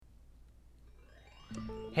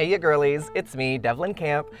Hey ya girlies, it's me, Devlin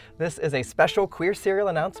Camp. This is a special Queer Serial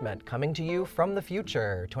announcement coming to you from the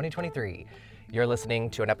future, 2023. You're listening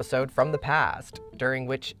to an episode from the past, during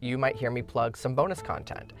which you might hear me plug some bonus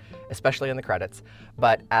content, especially in the credits.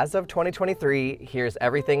 But as of 2023, here's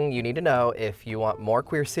everything you need to know if you want more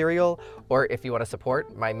Queer Serial or if you want to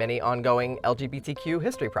support my many ongoing LGBTQ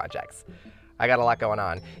history projects. I got a lot going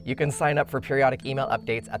on. You can sign up for periodic email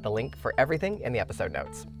updates at the link for everything in the episode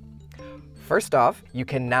notes. First off, you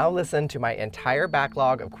can now listen to my entire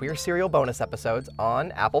backlog of Queer Serial bonus episodes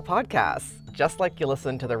on Apple Podcasts, just like you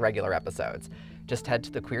listen to the regular episodes. Just head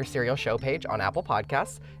to the Queer Serial show page on Apple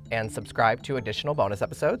Podcasts and subscribe to additional bonus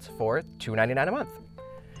episodes for $2.99 a month.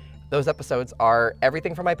 Those episodes are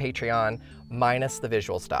everything from my Patreon, minus the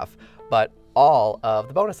visual stuff, but all of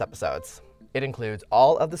the bonus episodes. It includes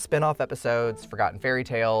all of the spin-off episodes, Forgotten Fairy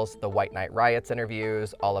Tales, the White Knight Riots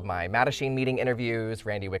interviews, all of my Mattachine meeting interviews,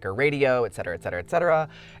 Randy Wicker Radio, etc., etc., etc.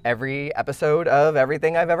 Every episode of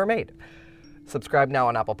everything I've ever made. Subscribe now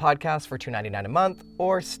on Apple Podcasts for $2.99 a month,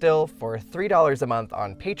 or still for $3 a month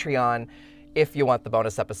on Patreon if you want the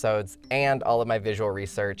bonus episodes and all of my visual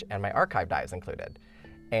research and my archive dives included,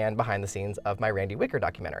 and behind the scenes of my Randy Wicker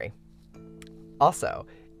documentary. Also,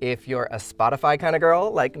 if you're a Spotify kind of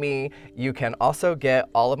girl like me, you can also get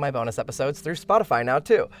all of my bonus episodes through Spotify now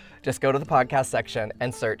too. Just go to the podcast section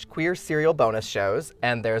and search Queer Serial bonus shows,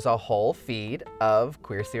 and there's a whole feed of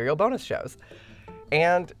Queer Serial bonus shows.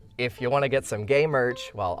 And if you want to get some gay merch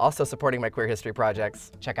while also supporting my queer history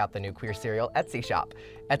projects, check out the new Queer Serial Etsy shop.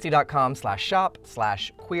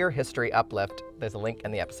 Etsy.com/shop/queerhistoryyuplift. There's a link in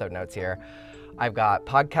the episode notes here. I've got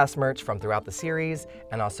podcast merch from throughout the series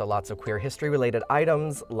and also lots of queer history related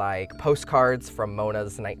items like postcards from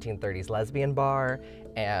Mona's 1930s lesbian bar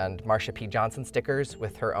and Marsha P. Johnson stickers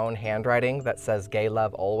with her own handwriting that says "Gay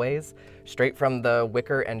Love Always," straight from the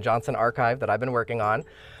Wicker and Johnson archive that I've been working on.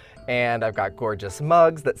 And I've got gorgeous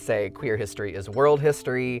mugs that say "Queer History is World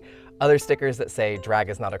History," other stickers that say "Drag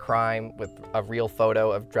is not a crime" with a real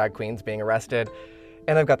photo of drag queens being arrested.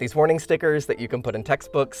 And I've got these warning stickers that you can put in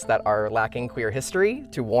textbooks that are lacking queer history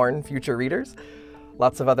to warn future readers.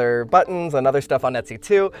 Lots of other buttons and other stuff on Etsy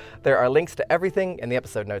too. There are links to everything in the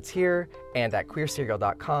episode notes here and at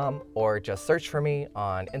queerserial.com, or just search for me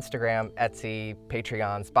on Instagram, Etsy,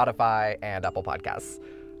 Patreon, Spotify, and Apple Podcasts.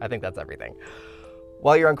 I think that's everything.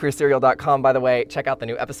 While you're on queerserial.com, by the way, check out the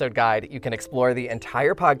new episode guide. You can explore the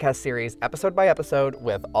entire podcast series episode by episode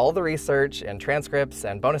with all the research and transcripts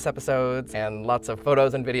and bonus episodes and lots of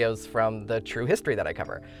photos and videos from the true history that I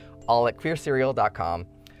cover, all at queerserial.com.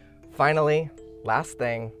 Finally, last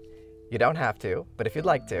thing, you don't have to, but if you'd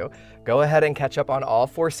like to, go ahead and catch up on all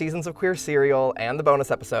 4 seasons of Queer Serial and the bonus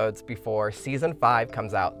episodes before Season 5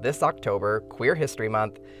 comes out this October, Queer History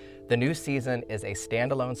Month. The new season is a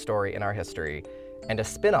standalone story in our history and a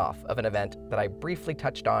spin-off of an event that I briefly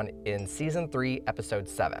touched on in Season 3, Episode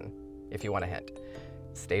 7, if you want a hint.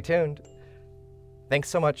 Stay tuned. Thanks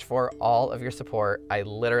so much for all of your support. I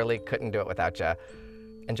literally couldn't do it without you.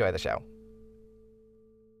 Enjoy the show.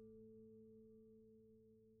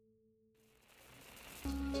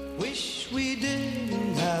 Wish we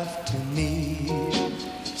didn't have to meet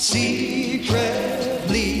secretly.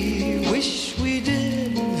 Wish we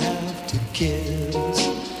didn't have to kiss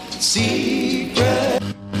secretly.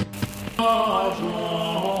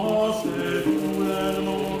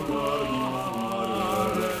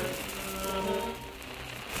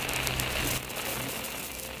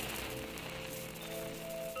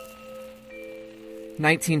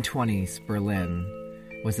 1920s Berlin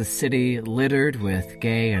was a city littered with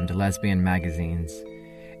gay and lesbian magazines.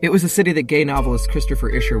 It was a city that gay novelist Christopher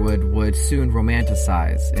Isherwood would soon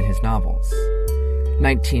romanticize in his novels.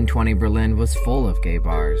 1920 Berlin was full of gay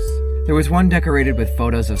bars. There was one decorated with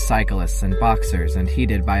photos of cyclists and boxers and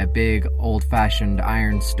heated by a big, old-fashioned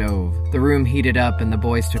iron stove. The room heated up and the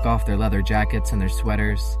boys took off their leather jackets and their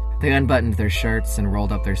sweaters. They unbuttoned their shirts and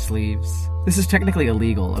rolled up their sleeves. This is technically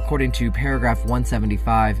illegal, according to paragraph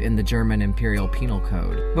 175 in the German Imperial Penal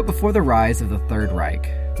Code. But before the rise of the Third Reich,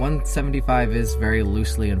 175 is very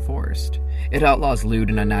loosely enforced. It outlaws lewd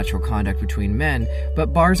and unnatural conduct between men,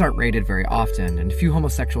 but bars aren't raided very often, and few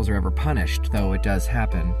homosexuals are ever punished, though it does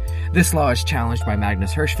happen. This law is challenged by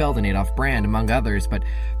Magnus Hirschfeld and Adolf Brand, among others, but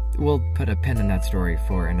we'll put a pin in that story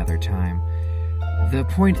for another time. The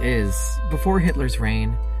point is, before Hitler's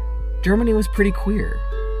reign, Germany was pretty queer.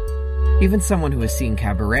 Even someone who has seen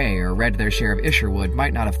Cabaret or read their share of Isherwood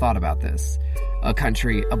might not have thought about this. A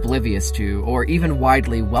country oblivious to, or even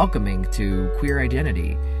widely welcoming to, queer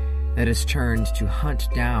identity that has turned to hunt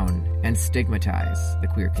down and stigmatize the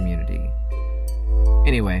queer community.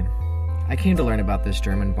 Anyway, I came to learn about this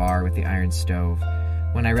German bar with the iron stove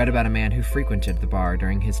when I read about a man who frequented the bar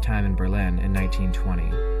during his time in Berlin in 1920.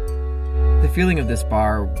 The feeling of this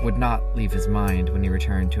bar would not leave his mind when he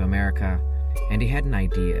returned to America, and he had an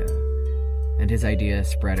idea. And his idea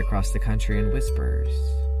spread across the country in whispers.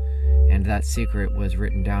 And that secret was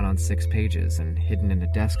written down on 6 pages and hidden in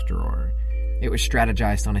a desk drawer. It was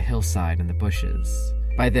strategized on a hillside in the bushes.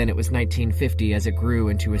 By then it was 1950 as it grew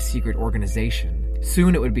into a secret organization.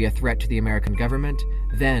 Soon it would be a threat to the American government,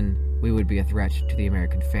 then we would be a threat to the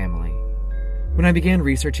American family. When I began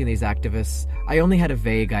researching these activists, I only had a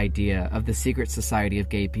vague idea of the secret society of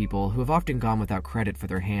gay people who have often gone without credit for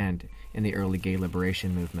their hand in the early gay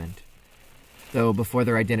liberation movement. Though before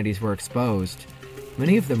their identities were exposed,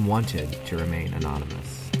 many of them wanted to remain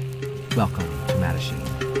anonymous. Welcome to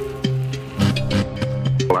Mattachine.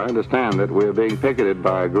 Well, I understand that we're being picketed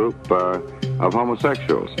by a group of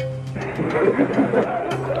homosexuals. He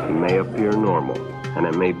may appear normal, and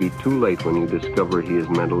it may be too late when you discover he is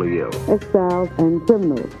mentally ill. Exiles and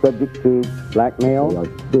criminals. Subject to blackmail. They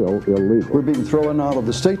are still illegal. We're being thrown out of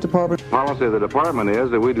the State Department. The policy of the department is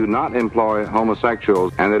that we do not employ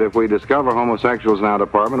homosexuals, and that if we discover homosexuals in our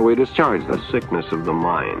department, we discharge them. The sickness of the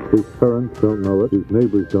mind. His parents don't know it, his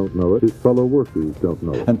neighbors don't know it, his fellow workers don't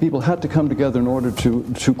know it. And people had to come together in order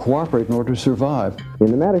to cooperate, in order to survive.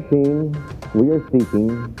 In the Mattachine, we are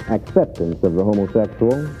seeking acceptance of the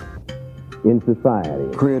homosexual in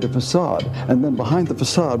society. Create a facade, and then behind the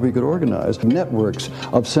facade we could organize networks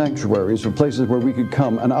of sanctuaries or places where we could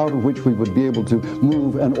come and out of which we would be able to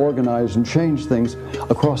move and organize and change things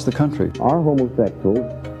across the country. Are homosexuals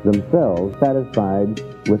themselves satisfied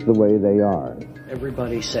with the way they are?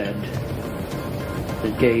 Everybody said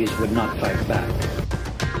that gays would not fight back.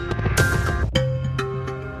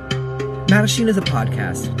 Mattachine is a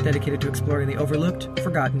podcast dedicated to exploring the overlooked,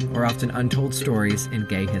 forgotten, or often untold stories in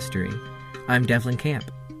gay history. I'm Devlin Camp.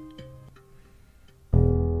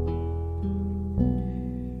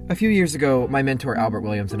 A few years ago, my mentor Albert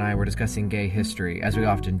Williams and I were discussing gay history, as we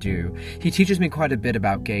often do. He teaches me quite a bit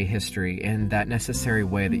about gay history in that necessary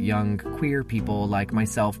way that young queer people like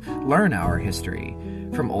myself learn our history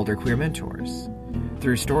from older queer mentors,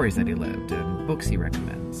 through stories that he lived and books he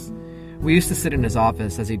recommends. We used to sit in his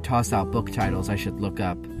office as he'd toss out book titles I should look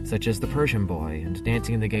up, such as The Persian Boy and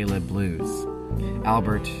Dancing in the Gay Lib Blues.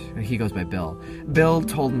 Albert, he goes by Bill. Bill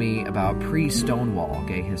told me about pre-Stonewall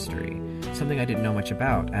gay history, something I didn't know much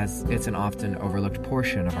about, as it's an often overlooked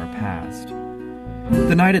portion of our past.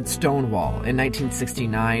 The night at Stonewall in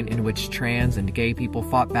 1969, in which trans and gay people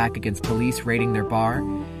fought back against police raiding their bar,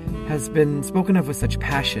 has been spoken of with such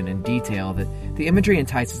passion and detail that the imagery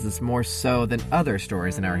entices us more so than other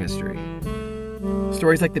stories in our history.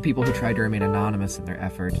 Stories like the people who tried to remain anonymous in their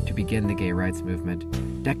effort to begin the gay rights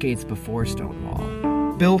movement decades before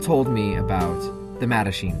Stonewall. Bill told me about the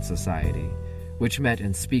Mattachine Society, which met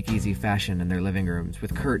in speakeasy fashion in their living rooms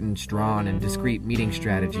with curtains drawn and discreet meeting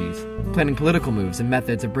strategies, planning political moves and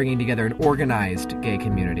methods of bringing together an organized gay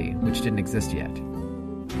community, which didn't exist yet.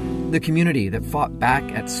 The community that fought back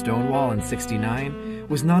at Stonewall in '69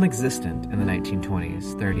 was non-existent in the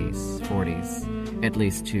 1920s, 30s, 40s, at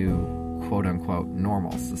least to quote-unquote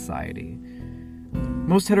normal society.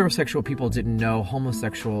 Most heterosexual people didn't know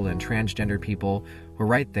homosexual and transgender people were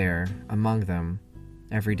right there among them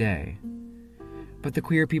every day. But the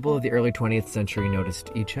queer people of the early 20th century noticed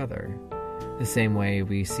each other, the same way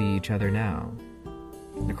we see each other now.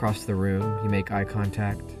 Across the room, you make eye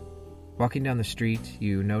contact. Walking down the street,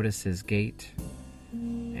 you notice his gait,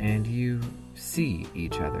 and you see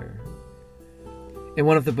each other. In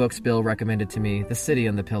one of the books Bill recommended to me, The City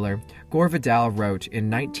on the Pillar, Gore Vidal wrote in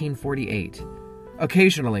 1948,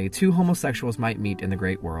 "Occasionally, two homosexuals might meet in the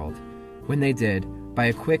great world. When they did, by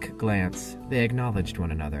a quick glance, they acknowledged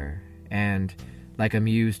one another, and, like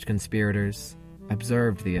amused conspirators,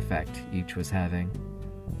 observed the effect each was having.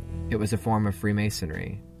 It was a form of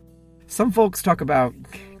Freemasonry." Some folks talk about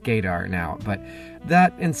gaydar now, but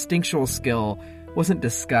that instinctual skill wasn't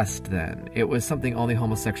discussed then. It was something only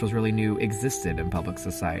homosexuals really knew existed in public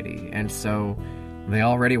society, and so they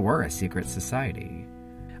already were a secret society.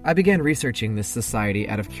 I began researching this society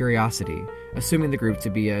out of curiosity, assuming the group to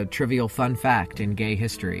be a trivial fun fact in gay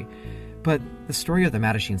history. But the story of the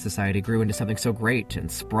Mattachine Society grew into something so great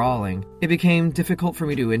and sprawling, it became difficult for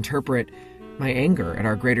me to interpret my anger at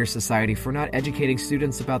our greater society for not educating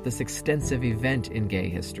students about this extensive event in gay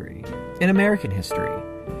history, in American history.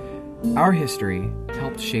 Our history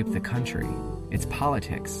helped shape the country, its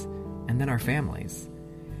politics, and then our families.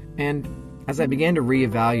 And as I began to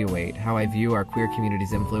reevaluate how I view our queer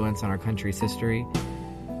community's influence on our country's history,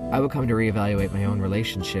 I would come to reevaluate my own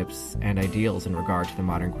relationships and ideals in regard to the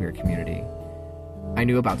modern queer community. I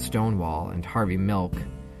knew about Stonewall and Harvey Milk,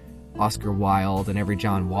 Oscar Wilde and every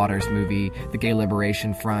John Waters movie, the Gay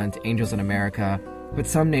Liberation Front, Angels in America, but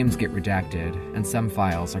some names get redacted and some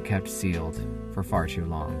files are kept sealed for far too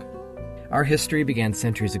long. Our history began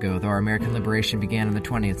centuries ago, though our American liberation began in the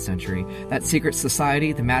 20th century. That secret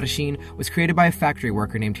society, the Mattachine, was created by a factory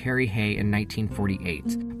worker named Harry Hay in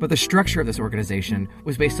 1948. But the structure of this organization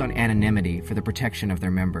was based on anonymity for the protection of their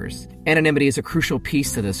members. Anonymity is a crucial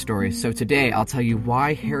piece to this story, so today I'll tell you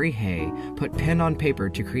why Harry Hay put pen on paper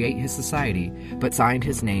to create his society, but signed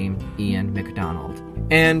his name Ian MacDonald.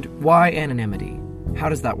 And why anonymity? How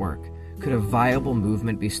does that work? Could a viable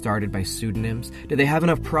movement be started by pseudonyms? Did they have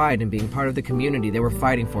enough pride in being part of the community they were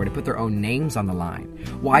fighting for to put their own names on the line?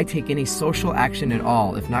 Why take any social action at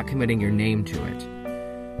all if not committing your name to it?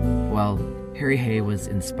 Well, Harry Hay was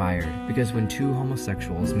inspired because when two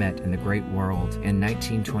homosexuals met in the great world in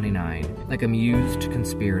 1929, like amused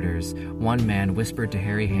conspirators, one man whispered to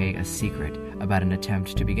Harry Hay a secret about an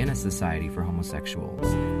attempt to begin a society for homosexuals,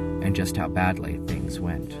 and just how badly things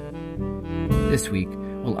went. This week,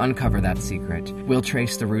 we'll uncover that secret. We'll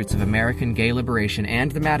trace the roots of American gay liberation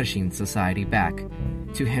and the Mattachine Society back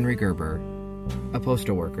to Henry Gerber, a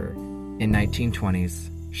postal worker in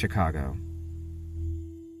 1920s Chicago.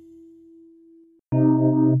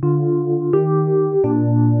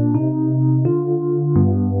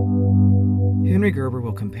 Henry Gerber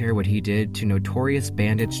will compare what he did to notorious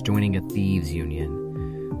bandits joining a thieves'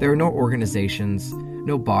 union. There are no organizations,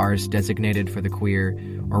 no bars designated for the queer,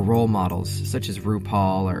 or role models such as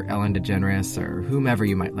RuPaul or Ellen DeGeneres or whomever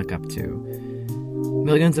you might look up to.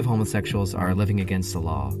 Millions of homosexuals are living against the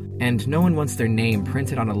law, and no one wants their name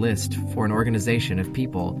printed on a list for an organization of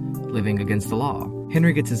people living against the law.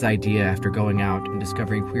 Henry gets his idea after going out and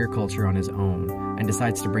discovering queer culture on his own, and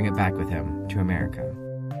decides to bring it back with him to America.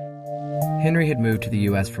 Henry had moved to the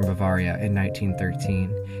U.S. from Bavaria in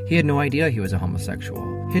 1913. He had no idea he was a homosexual.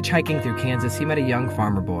 Hitchhiking through Kansas, he met a young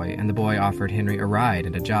farmer boy, and the boy offered Henry a ride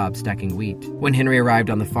and a job stacking wheat. When Henry arrived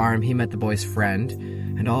on the farm, he met the boy's friend,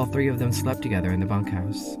 and all three of them slept together in the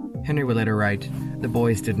bunkhouse. Henry would later write, "The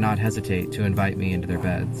boys did not hesitate to invite me into their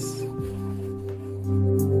beds."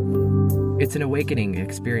 It's an awakening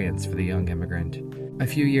experience for the young immigrant. A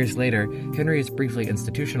few years later, Henry is briefly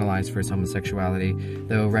institutionalized for his homosexuality,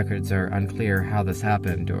 though records are unclear how this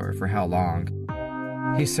happened or for how long.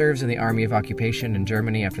 He serves in the Army of Occupation in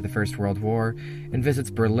Germany after the First World War and visits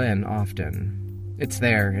Berlin often. It's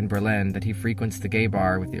there, in Berlin, that he frequents the gay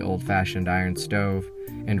bar with the old-fashioned iron stove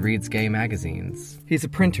and reads gay magazines. He's a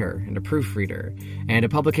printer and a proofreader, and a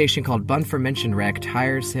publication called Bund für Menschenrecht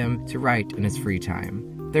hires him to write in his free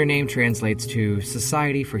time. Their name translates to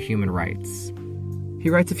Society for Human Rights. He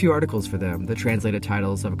writes a few articles for them, the translated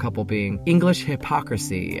titles of a couple being English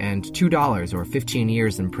Hypocrisy and $2 or 15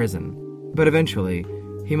 years in prison. But eventually,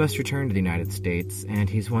 he must return to the United States, and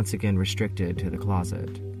he's once again restricted to the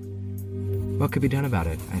closet. What could be done about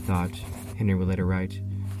it, I thought, Henry would later write.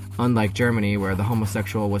 Unlike Germany, where the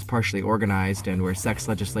homosexual was partially organized and where sex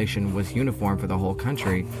legislation was uniform for the whole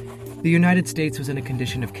country, the United States was in a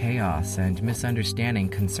condition of chaos and misunderstanding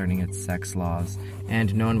concerning its sex laws,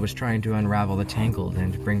 and no one was trying to unravel the tangled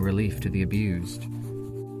and bring relief to the abused.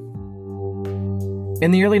 In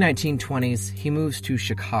the early 1920s, he moves to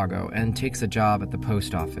Chicago and takes a job at the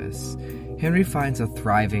post office. Henry finds a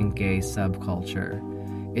thriving gay subculture.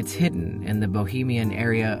 It's hidden in the bohemian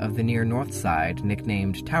area of the near North Side,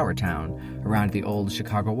 nicknamed Tower Town, around the old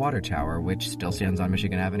Chicago Water Tower, which still stands on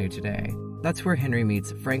Michigan Avenue today. That's where Henry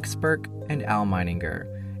meets Frank Spirk and Al Meininger,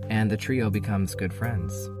 and the trio becomes good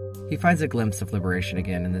friends. He finds a glimpse of liberation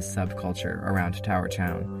again in this subculture around Tower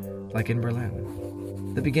Town, like in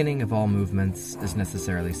Berlin. The beginning of all movements is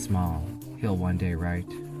necessarily small, he'll one day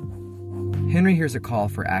write. Henry hears a call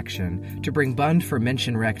for action to bring Bund für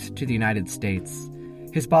Menschenrecht to the United States.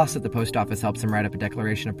 His boss at the post office helps him write up a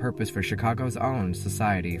declaration of purpose for Chicago's own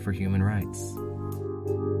Society for Human Rights.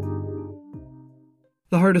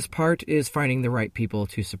 The hardest part is finding the right people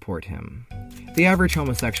to support him. The average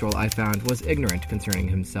homosexual I found was ignorant concerning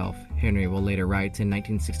himself, Henry will later write in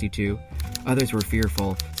 1962. Others were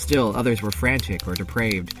fearful, still others were frantic or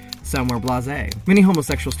depraved, some were blasé. Many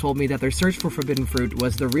homosexuals told me that their search for forbidden fruit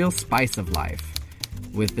was the real spice of life.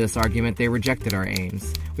 With this argument, they rejected our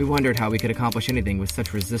aims. We wondered how we could accomplish anything with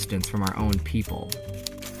such resistance from our own people.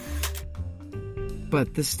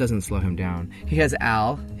 But this doesn't slow him down. He has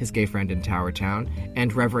Al, his gay friend in Tower Town,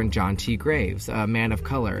 and Reverend John T. Graves, a man of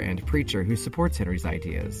color and preacher who supports Henry's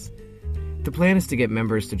ideas. The plan is to get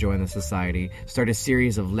members to join the society, start a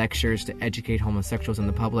series of lectures to educate homosexuals in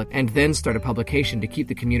the public, and then start a publication to keep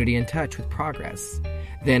the community in touch with progress.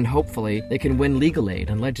 Then, hopefully, they can win legal aid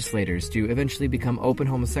and legislators to eventually become open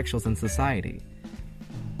homosexuals in society.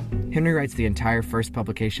 Henry writes the entire first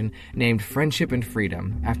publication, named Friendship and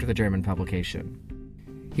Freedom, after the German publication.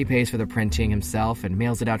 He pays for the printing himself and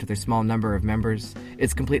mails it out to their small number of members.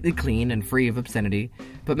 It's completely clean and free of obscenity,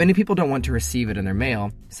 but many people don't want to receive it in their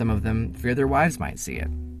mail. Some of them fear their wives might see it.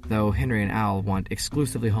 Though Henry and Al want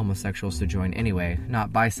exclusively homosexuals to join anyway,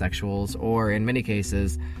 not bisexuals, or in many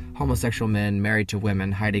cases, homosexual men married to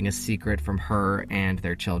women hiding a secret from her and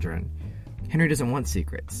their children. Henry doesn't want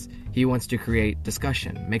secrets. He wants to create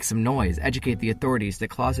discussion, make some noise, educate the authorities that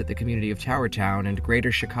closet the community of Towertown and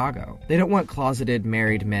Greater Chicago. They don't want closeted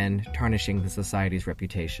married men tarnishing the society's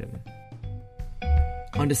reputation.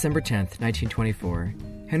 On December 10th, 1924,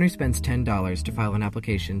 Henry spends $10 to file an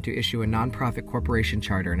application to issue a nonprofit corporation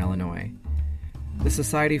charter in Illinois. The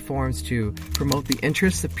society forms to promote the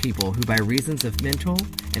interests of people who, by reasons of mental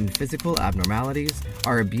and physical abnormalities,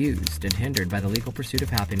 are abused and hindered by the legal pursuit of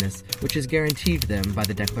happiness, which is guaranteed them by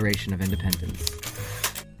the Declaration of Independence.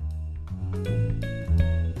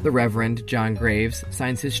 The Reverend John Graves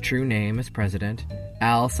signs his true name as president,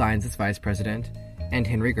 Al signs as vice president, and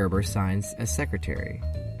Henry Gerber signs as secretary.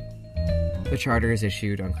 The charter is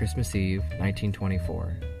issued on Christmas Eve,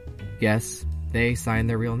 1924. Yes, they sign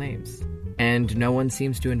their real names. And no one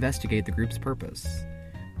seems to investigate the group's purpose.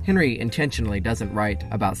 Henry intentionally doesn't write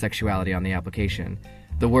about sexuality on the application.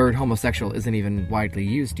 The word homosexual isn't even widely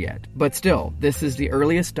used yet. But still, this is the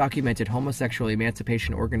earliest documented homosexual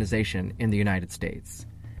emancipation organization in the United States.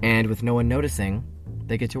 And with no one noticing,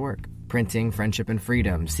 they get to work. Printing Friendship and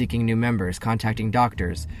Freedom, seeking new members, contacting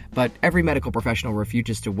doctors. But every medical professional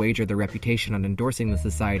refuses to wager their reputation on endorsing the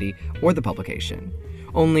society or the publication.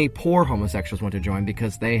 Only poor homosexuals want to join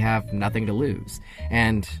because they have nothing to lose,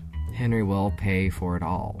 and Henry will pay for it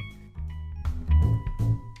all.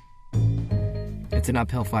 It's an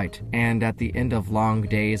uphill fight, and at the end of long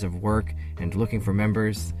days of work and looking for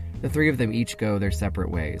members, the three of them each go their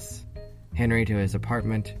separate ways. Henry to his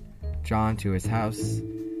apartment, John to his house,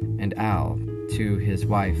 and Al to his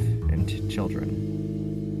wife and children.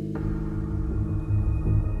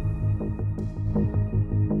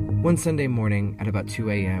 One Sunday morning at about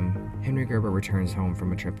 2 a.m., Henry Gerber returns home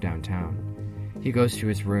from a trip downtown. He goes to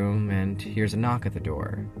his room and hears a knock at the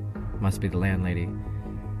door. Must be the landlady.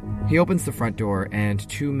 He opens the front door and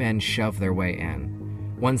two men shove their way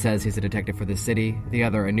in. One says he's a detective for the city, the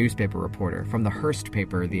other a newspaper reporter from the Hearst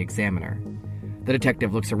paper, The Examiner. The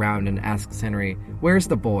detective looks around and asks Henry, "Where's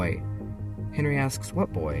the boy?" Henry asks,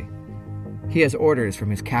 "What boy?" He has orders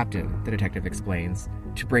from his captain, the detective explains,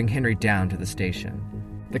 to bring Henry down to the station.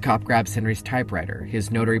 The cop grabs Henry's typewriter, his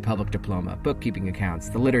notary public diploma, bookkeeping accounts,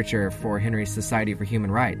 the literature for Henry's Society for Human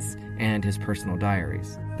Rights, and his personal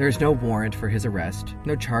diaries. There is no warrant for his arrest,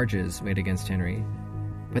 no charges made against Henry,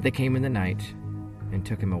 but they came in the night and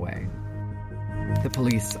took him away. The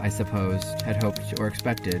police, I suppose, had hoped or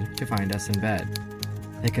expected to find us in bed.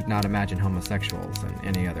 They could not imagine homosexuals in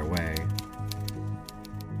any other way.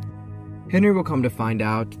 Henry will come to find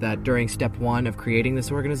out that during step one of creating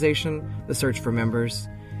this organization, the search for members,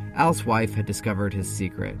 Al's wife had discovered his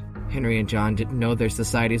secret. Henry and John didn't know their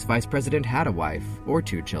society's vice president had a wife or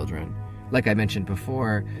two children. Like I mentioned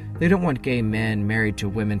before, they don't want gay men married to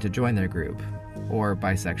women to join their group, or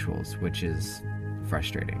bisexuals, which is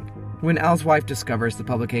frustrating. When Al's wife discovers the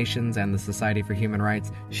publications and the Society for Human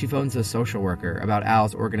Rights, she phones a social worker about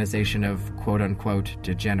Al's organization of quote-unquote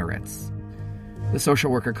degenerates. The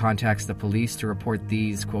social worker contacts the police to report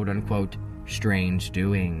these quote-unquote strange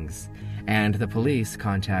doings, and the police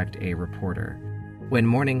contact a reporter. When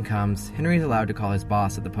morning comes, Henry is allowed to call his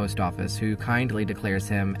boss at the post office, who kindly declares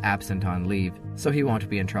him absent on leave, so he won't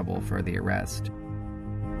be in trouble for the arrest.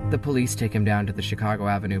 The police take him down to the Chicago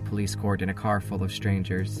Avenue Police Court in a car full of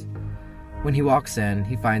strangers. When he walks in,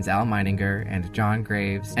 he finds Al Meininger and John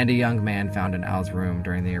Graves and a young man found in Al's room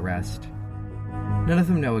during the arrest. None of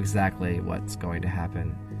them know exactly what's going to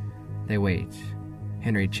happen. They wait.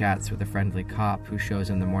 Henry chats with a friendly cop who shows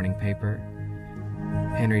him the morning paper.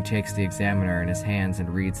 Henry takes the Examiner in his hands and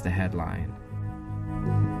reads the headline.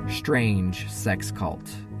 Strange Sex Cult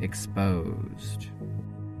Exposed.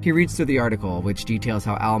 He reads through the article, which details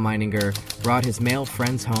how Al Meininger brought his male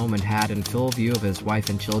friends home and had, in full view of his wife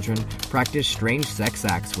and children, practiced strange sex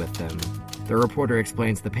acts with them. The reporter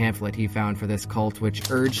explains the pamphlet he found for this cult, which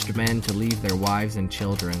urged men to leave their wives and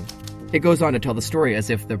children. It goes on to tell the story as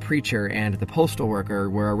if the preacher and the postal worker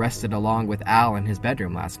were arrested along with Al in his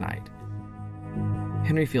bedroom last night.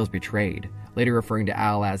 Henry feels betrayed. later referring to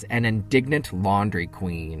Al as an indignant laundry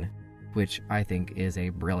queen, which I think is a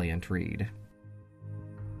brilliant read.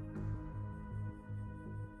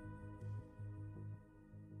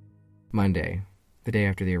 Monday, the day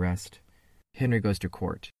after the arrest, Henry goes to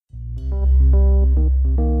court.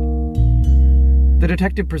 The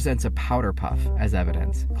detective presents a powder puff as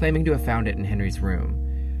evidence, claiming to have found it in Henry's room.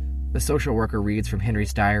 The social worker reads from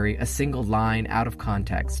Henry's diary a single line out of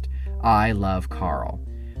context: "I love Carl."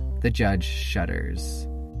 The judge shudders.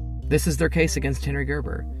 This is their case against Henry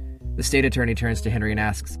Gerber. The state attorney turns to Henry and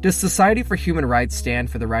asks, "Does Society for Human Rights stand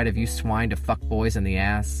for the right of you swine to fuck boys in the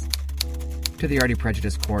ass?" To the already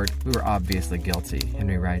prejudiced court, "We were obviously guilty,"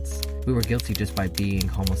 Henry writes. "We were guilty just by being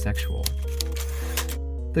homosexual."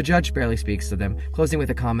 The judge barely speaks to them, closing with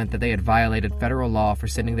a comment that they had violated federal law for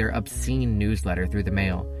sending their obscene newsletter through the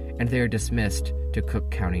mail, and they are dismissed to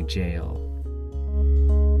Cook County Jail.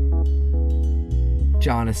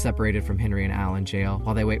 John is separated from Henry and Al in jail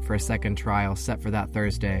while they wait for a second trial set for that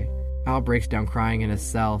Thursday. Al breaks down crying in his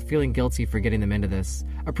cell, feeling guilty for getting them into this.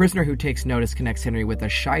 A prisoner who takes notice connects Henry with a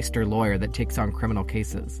shyster lawyer that takes on criminal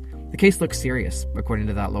cases. The case looks serious, according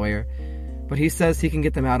to that lawyer, but he says he can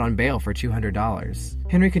get them out on bail for $200.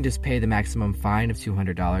 Henry can just pay the maximum fine of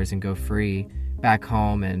 $200 and go free, back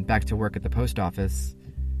home and back to work at the post office.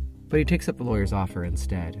 But he takes up the lawyer's offer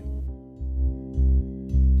instead.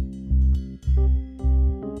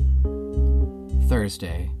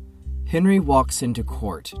 Thursday, Henry walks into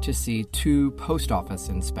court to see two post office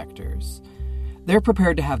inspectors. They're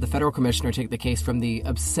prepared to have the federal commissioner take the case from the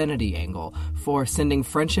obscenity angle for sending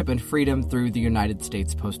Friendship and Freedom through the United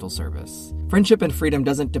States Postal Service. Friendship and Freedom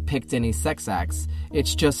doesn't depict any sex acts,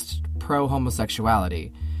 it's just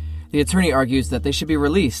pro-homosexuality. The attorney argues that they should be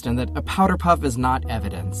released and that a powder puff is not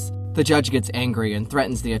evidence. The judge gets angry and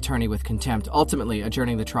threatens the attorney with contempt, ultimately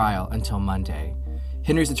adjourning the trial until Monday.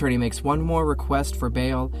 Henry's attorney makes one more request for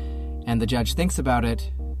bail, and the judge thinks about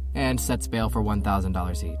it and sets bail for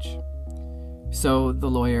 $1,000 each. So the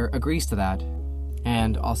lawyer agrees to that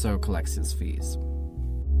and also collects his fees.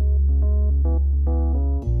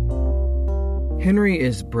 Henry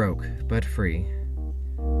is broke but free.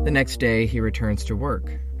 The next day, he returns to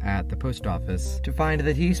work at the post office to find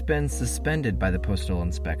that he's been suspended by the postal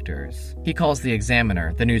inspectors. He calls the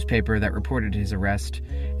Examiner, the newspaper that reported his arrest,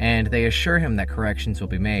 and they assure him that corrections will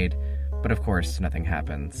be made, but of course, nothing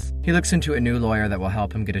happens. He looks into a new lawyer that will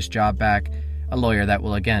help him get his job back, a lawyer that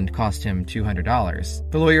will again cost him $200.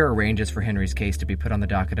 The lawyer arranges for Henry's case to be put on the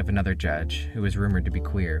docket of another judge, who is rumored to be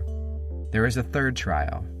queer. There is a third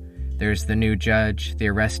trial. There's the new judge, the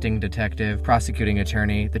arresting detective, prosecuting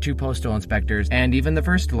attorney, the two postal inspectors, and even the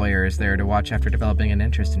first lawyer is there to watch after developing an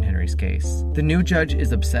interest in Henry's case. The new judge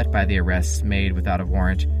is upset by the arrests made without a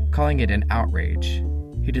warrant, calling it an outrage.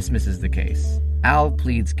 He dismisses the case. Al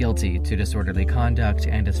pleads guilty to disorderly conduct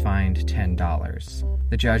and is fined $10.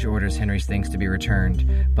 The judge orders Henry's things to be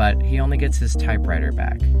returned, but he only gets his typewriter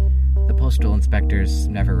back. The postal inspectors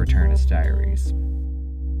never return his diaries.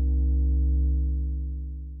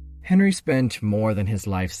 Henry spent more than his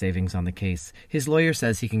life savings on the case. His lawyer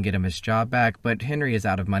says he can get him his job back, but Henry is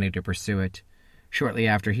out of money to pursue it. Shortly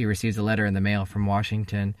after, he receives a letter in the mail from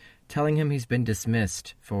Washington telling him he's been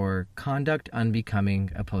dismissed for conduct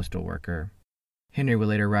unbecoming a postal worker. Henry will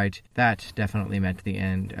later write, "That definitely meant the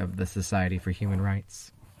end of the Society for Human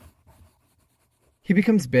Rights." He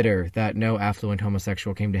becomes bitter that no affluent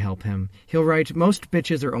homosexual came to help him. He'll write, "Most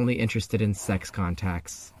bitches are only interested in sex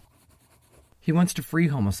contacts." He wants to free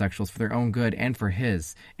homosexuals for their own good and for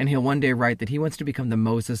his, and he'll one day write that he wants to become the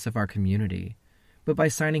Moses of our community. But by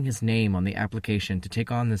signing his name on the application to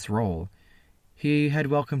take on this role, he had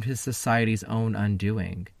welcomed his society's own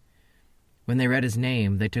undoing. When they read his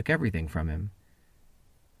name, they took everything from him.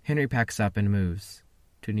 Henry packs up and moves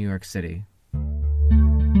to New York City.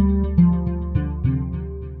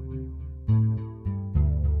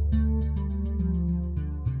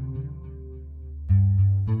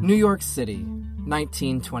 New York City,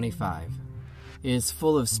 1925, is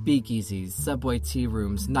full of speakeasies, subway tea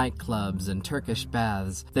rooms, nightclubs, and Turkish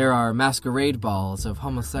baths. There are masquerade balls of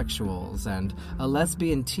homosexuals and a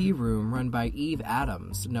lesbian tea room run by Eve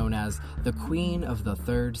Adams, known as the Queen of the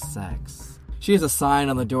Third Sex. She has a sign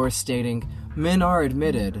on the door stating, "Men are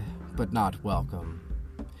admitted, but not welcome."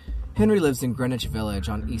 Henry lives in Greenwich Village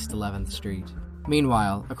on East 11th Street.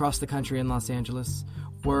 Meanwhile, across the country in Los Angeles,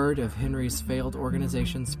 word of Henry's failed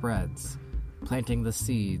organization spreads, planting the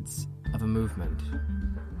seeds of a movement.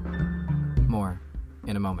 More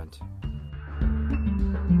in a moment.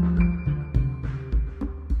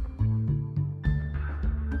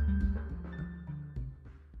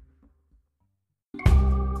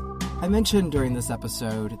 I mentioned during this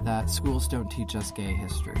episode that schools don't teach us gay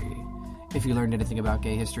history. If you learned anything about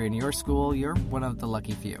gay history in your school, you're one of the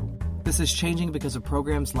lucky few. This is changing because of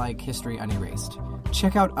programs like History Unerased.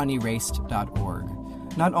 Check out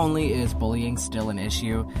unerased.org. Not only is bullying still an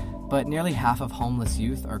issue, but nearly half of homeless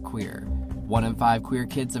youth are queer. 1 in 5 queer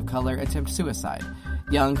kids of color attempt suicide.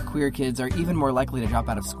 Young queer kids are even more likely to drop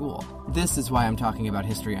out of school. This is why I'm talking about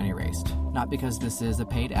History Unerased. Not because this is a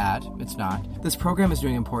paid ad, it's not. This program is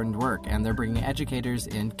doing important work, and they're bringing educators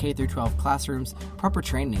in K-12 classrooms proper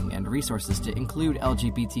training and resources to include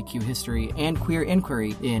LGBTQ history and queer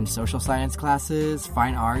inquiry in social science classes,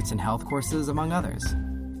 fine arts, and health courses, among others.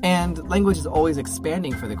 And language is always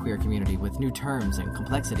expanding for the queer community with new terms and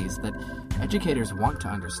complexities that educators want to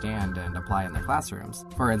understand and apply in their classrooms.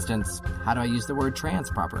 For instance, how do I use the word trans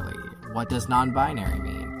properly? What does non-binary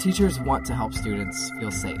mean? Teachers want to help students feel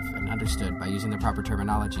safe and understood by using the proper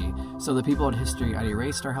terminology, so the people at History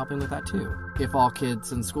Unerased are helping with that too. If all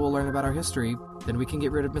kids in school learn about our history, then we can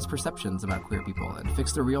get rid of misperceptions about queer people and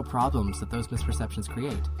fix the real problems that those misperceptions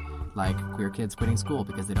create. Like queer kids quitting school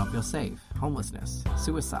because they don't feel safe, homelessness,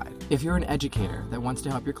 suicide. If you're an educator that wants to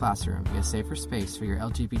help your classroom be a safer space for your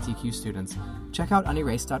LGBTQ students, check out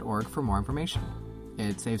unerased.org for more information.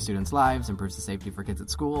 It saves students' lives, improves the safety for kids at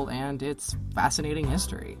school, and it's fascinating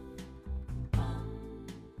history.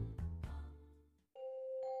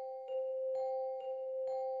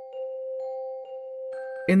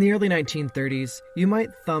 In the early 1930s, you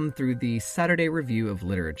might thumb through the Saturday Review of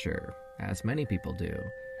Literature, as many people do.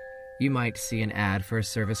 You might see an ad for a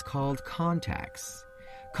service called Contacts.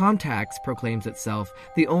 Contacts proclaims itself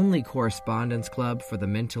the only correspondence club for the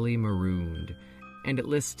mentally marooned, and it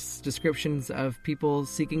lists descriptions of people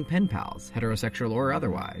seeking pen pals, heterosexual or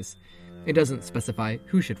otherwise. It doesn't specify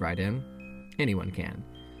who should write in. Anyone can.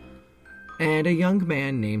 And a young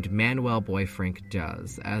man named Manuel Boyfrank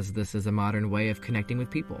does, as this is a modern way of connecting with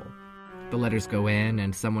people. The letters go in,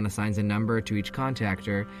 and someone assigns a number to each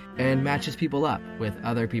contactor and matches people up with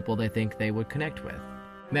other people they think they would connect with.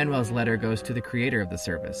 Manuel's letter goes to the creator of the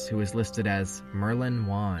service, who is listed as Merlin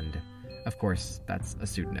Wand. Of course, that's a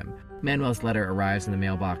pseudonym. Manuel's letter arrives in the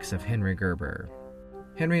mailbox of Henry Gerber.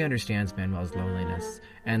 Henry understands Manuel's loneliness,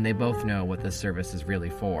 and they both know what this service is really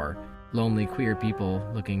for. Lonely queer people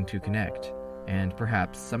looking to connect. And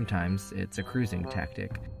perhaps sometimes it's a cruising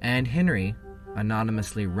tactic. And Henry,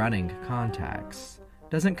 anonymously running Contacts,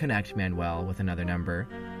 doesn't connect Manuel with another number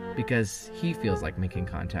because he feels like making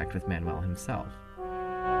contact with Manuel himself.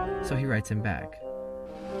 So he writes him back.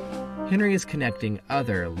 Henry is connecting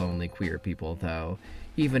other lonely queer people, though,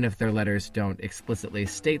 even if their letters don't explicitly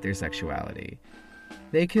state their sexuality.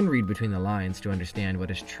 They can read between the lines to understand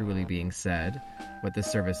what is truly being said, what the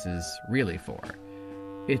service is really for.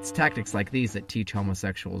 It's tactics like these that teach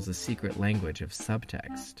homosexuals a secret language of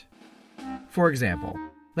subtext. For example,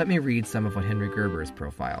 let me read some of what Henry Gerber's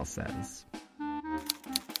profile says.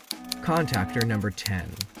 Contactor number 10,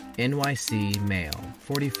 NYC male,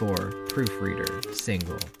 44, proofreader,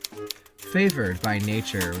 single. Favored by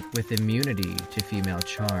nature with immunity to female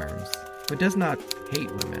charms, but does not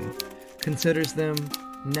hate women. Considers them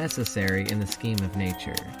necessary in the scheme of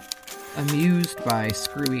nature. Amused by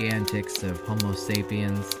screwy antics of Homo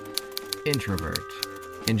sapiens. Introvert.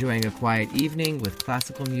 Enjoying a quiet evening with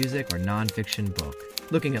classical music or non-fiction book.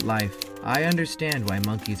 Looking at life, I understand why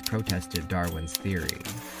monkeys protested Darwin's theory.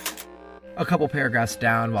 A couple paragraphs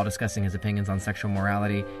down, while discussing his opinions on sexual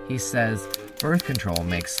morality, he says, birth control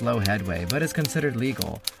makes slow headway, but is considered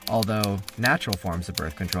legal, although natural forms of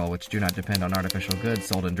birth control, which do not depend on artificial goods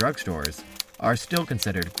sold in drugstores, are still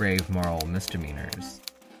considered grave moral misdemeanors.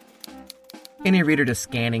 Any reader just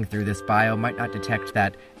scanning through this bio might not detect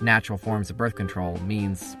that natural forms of birth control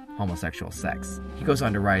means homosexual sex. He goes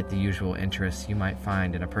on to write the usual interests you might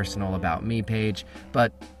find in a personal About Me page,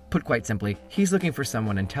 but put quite simply, he's looking for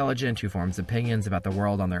someone intelligent who forms opinions about the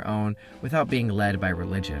world on their own without being led by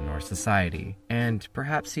religion or society, and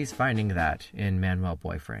perhaps he's finding that in Manuel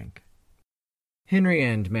Boyfrank. Henry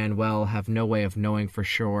and Manuel have no way of knowing for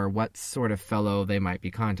sure what sort of fellow they might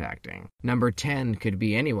be contacting. Number 10 could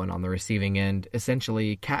be anyone on the receiving end,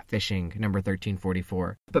 essentially catfishing number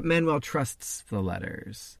 1344. But Manuel trusts the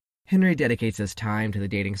letters. Henry dedicates his time to the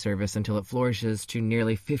dating service until it flourishes to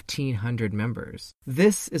nearly 1,500 members.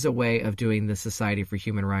 This is a way of doing the Society for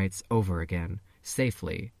Human Rights over again,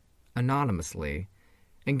 safely, anonymously,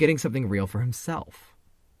 and getting something real for himself.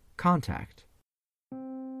 Contact.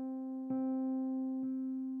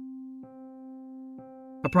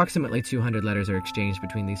 Approximately 200 letters are exchanged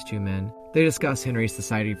between these two men. They discuss Henry's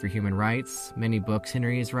Society for Human Rights, many books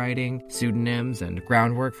Henry is writing, pseudonyms, and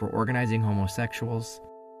groundwork for organizing homosexuals.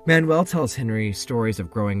 Manuel tells Henry stories of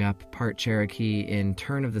growing up part Cherokee in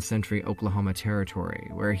turn-of-the-century Oklahoma Territory,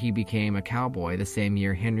 where he became a cowboy the same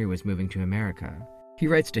year Henry was moving to America. He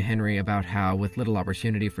writes to Henry about how, with little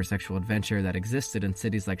opportunity for sexual adventure that existed in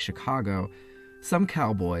cities like Chicago, some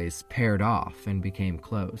cowboys paired off and became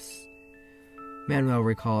close. Manuel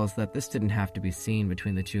recalls that this didn't have to be seen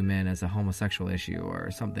between the two men as a homosexual issue or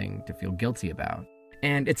something to feel guilty about.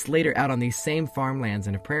 And it's later out on these same farmlands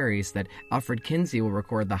and prairies that Alfred Kinsey will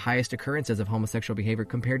record the highest occurrences of homosexual behavior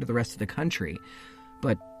compared to the rest of the country.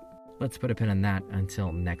 But let's put a pin on that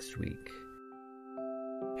until next week.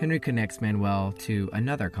 Henry connects Manuel to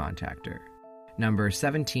another contactor, number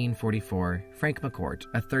 1744, Frank McCourt,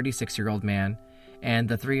 a 36-year-old man, and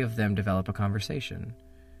the three of them develop a conversation.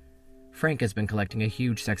 Frank has been collecting a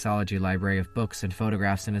huge sexology library of books and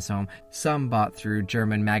photographs in his home, some bought through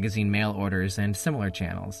German magazine mail orders and similar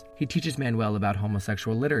channels. He teaches Manuel about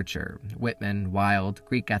homosexual literature, Whitman, Wilde,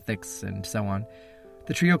 Greek ethics, and so on.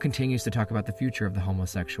 The trio continues to talk about the future of the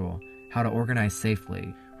homosexual, how to organize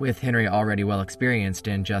safely, with Henry already well experienced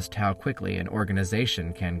in just how quickly an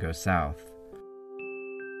organization can go south.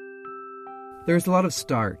 There's a lot of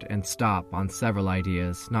start and stop on several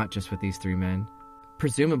ideas, not just with these three men.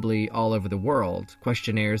 Presumably all over the world,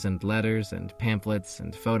 questionnaires and letters and pamphlets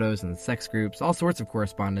and photos and sex groups, all sorts of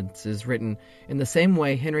correspondence is written in the same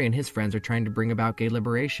way Henry and his friends are trying to bring about gay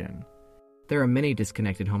liberation. There are many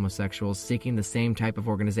disconnected homosexuals seeking the same type of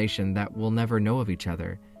organization that will never know of each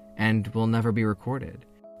other and will never be recorded.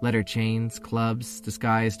 Letter chains, clubs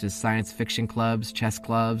disguised as science fiction clubs, chess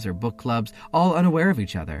clubs, or book clubs, all unaware of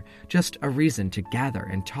each other, just a reason to gather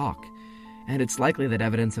and talk. And it's likely that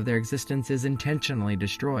evidence of their existence is intentionally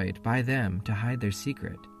destroyed by them to hide their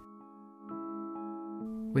secret.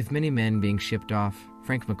 With many men being shipped off,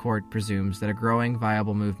 Frank McCourt presumes that a growing,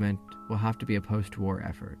 viable movement will have to be a post-war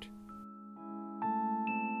effort.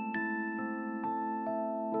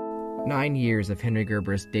 9 years of Henry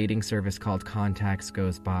Gerber's dating service called Contacts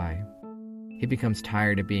goes by. He becomes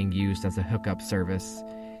tired of being used as a hookup service.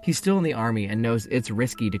 He's still in the Army and knows it's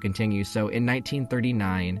risky to continue, so in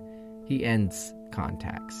 1939, he ends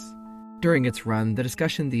Contacts. During its run, the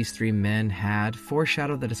discussion these three men had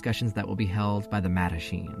foreshadowed the discussions that will be held by the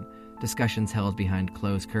Mattachine. Discussions held behind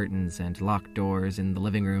closed curtains and locked doors in the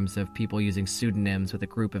living rooms of people using pseudonyms with a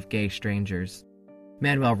group of gay strangers.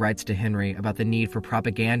 Manuel writes to Henry about the need for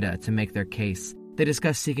propaganda to make their case. They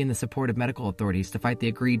discuss seeking the support of medical authorities to fight the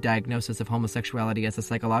agreed diagnosis of homosexuality as a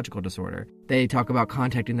psychological disorder. They talk about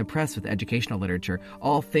contacting the press with educational literature,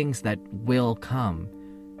 all things that will come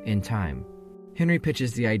in time. Henry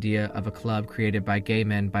pitches the idea of a club created by gay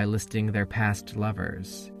men by listing their past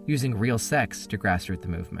lovers, using real sex to grassroots the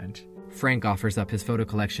movement. Frank offers up his photo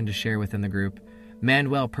collection to share within the group.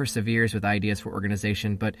 Manuel perseveres with ideas for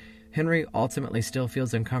organization, but Henry ultimately still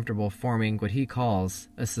feels uncomfortable forming what he calls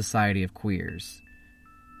a society of queers.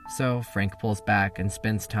 So Frank pulls back and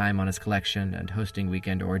spends time on his collection and hosting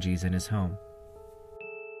weekend orgies in his home.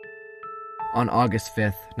 On August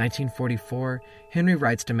 5th, 1944, Henry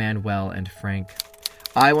writes to Manuel and Frank,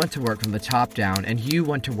 "I want to work from the top down, and you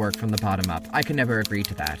want to work from the bottom up. I can never agree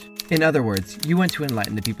to that. In other words, you want to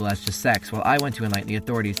enlighten the people as to sex, while I want to enlighten the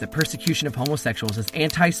authorities that persecution of homosexuals is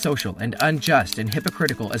antisocial and unjust and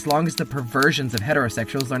hypocritical as long as the perversions of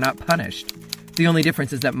heterosexuals are not punished. The only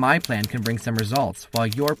difference is that my plan can bring some results, while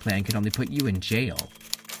your plan can only put you in jail."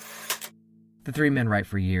 The three men write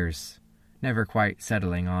for years, never quite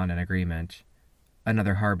settling on an agreement,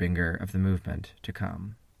 another harbinger of the movement to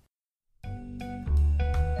come.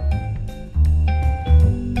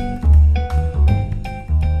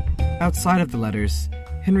 Outside of the letters,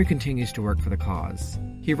 Henry continues to work for the cause.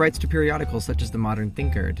 He writes to periodicals such as The Modern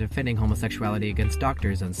Thinker, defending homosexuality against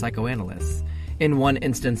doctors and psychoanalysts. In one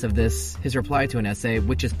instance of this, his reply to an essay,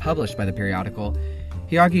 which is published by the periodical,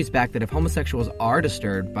 he argues back that if homosexuals are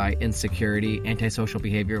disturbed by insecurity, antisocial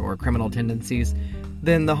behavior, or criminal tendencies,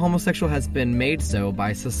 then the homosexual has been made so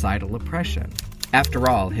by societal oppression. After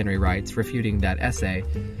all, Henry writes, refuting that essay,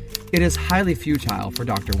 "It is highly futile for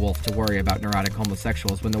Dr. Wolfe to worry about neurotic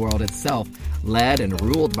homosexuals when the world itself, led and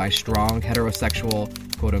ruled by strong, heterosexual,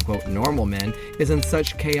 quote-unquote normal men, is in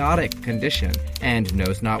such chaotic condition and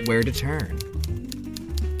knows not where to turn."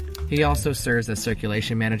 He also serves as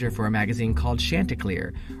circulation manager for a magazine called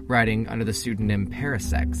Chanticleer, writing under the pseudonym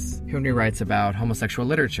Parasex. Henry writes about homosexual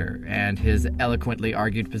literature and his eloquently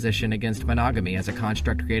argued position against monogamy as a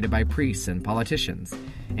construct created by priests and politicians.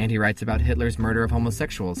 And he writes about Hitler's murder of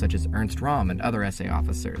homosexuals such as Ernst Röhm and other SA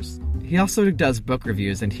officers. He also does book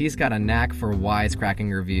reviews, and he's got a knack for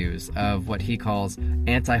wisecracking reviews of what he calls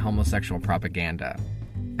anti-homosexual propaganda.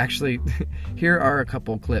 Actually, here are a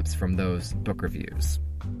couple clips from those book reviews.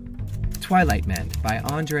 Twilight Men by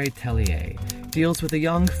André Tellier deals with a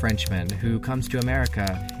young Frenchman who comes to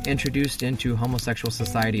America, introduced into homosexual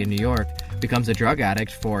society in New York, becomes a drug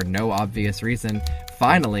addict for no obvious reason,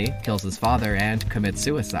 finally kills his father, and commits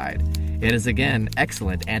suicide. It is again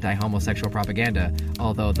excellent anti-homosexual propaganda,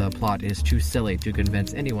 although the plot is too silly to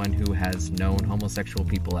convince anyone who has known homosexual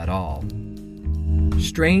people at all.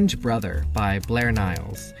 Strange Brother by Blair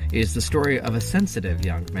Niles is the story of a sensitive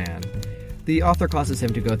young man. The author causes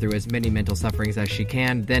him to go through as many mental sufferings as she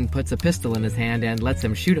can, then puts a pistol in his hand and lets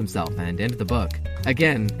him shoot himself and end the book.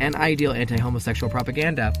 Again, an ideal anti-homosexual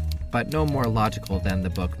propaganda, but no more logical than the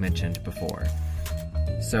book mentioned before.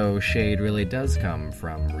 So shade really does come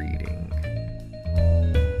from reading.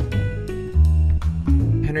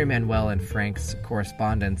 Henry Manuel and Frank's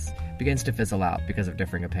correspondence begins to fizzle out because of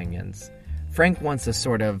differing opinions. Frank wants a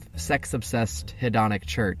sort of sex-obsessed hedonic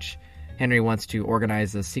church. Henry wants to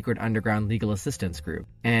organize a secret underground legal assistance group,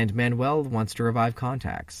 and Manuel wants to revive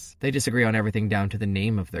contacts. They disagree on everything down to the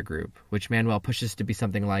name of their group, which Manuel pushes to be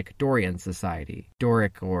something like Dorian Society.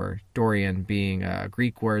 Doric, or Dorian, being a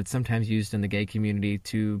Greek word sometimes used in the gay community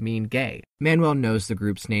to mean gay. Manuel knows the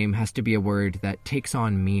group's name has to be a word that takes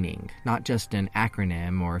on meaning, not just an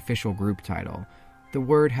acronym or official group title. The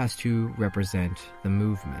word has to represent the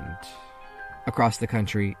movement. Across the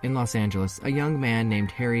country, in Los Angeles, a young man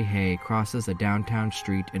named Harry Hay crosses a downtown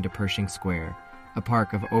street into Pershing Square, a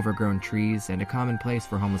park of overgrown trees and a common place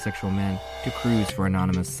for homosexual men to cruise for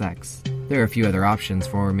anonymous sex. There are a few other options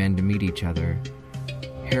for men to meet each other.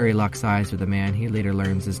 Harry locks eyes with a man he later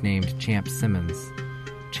learns is named Champ Simmons.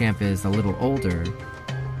 Champ is a little older,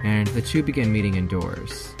 and the two begin meeting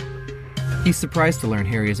indoors. He's surprised to learn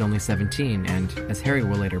Harry is only 17 and, as Harry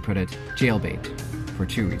will later put it, jailbait. For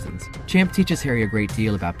two reasons. Champ teaches Harry a great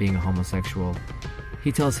deal about being a homosexual.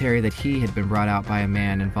 He tells Harry that he had been brought out by a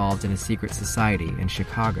man involved in a secret society in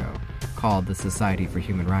Chicago called the Society for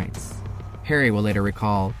Human Rights. Harry will later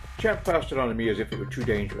recall, Champ passed it on to me as if it were too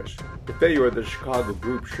dangerous. The failure of the Chicago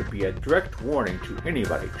group should be a direct warning to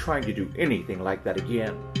anybody trying to do anything like that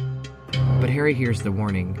again. But Harry hears the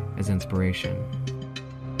warning as inspiration.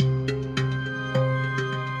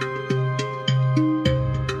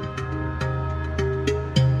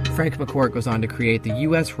 Frank McCourt goes on to create the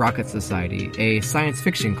U.S. Rocket Society, a science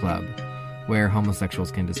fiction club where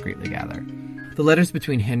homosexuals can discreetly gather. The letters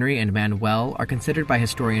between Henry and Manuel are considered by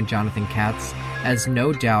historian Jonathan Katz as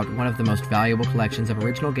no doubt one of the most valuable collections of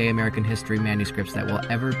original gay American history manuscripts that will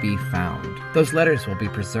ever be found. Those letters will be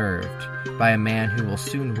preserved by a man who will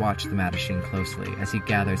soon watch the Mattachine closely as he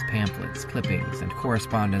gathers pamphlets, clippings, and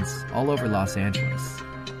correspondence all over Los Angeles.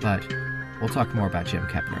 But we'll talk more about Jim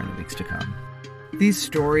Kepner in the weeks to come. These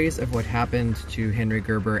stories of what happened to Henry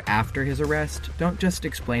Gerber after his arrest don't just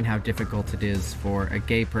explain how difficult it is for a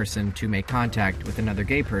gay person to make contact with another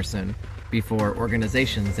gay person before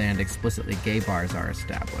organizations and explicitly gay bars are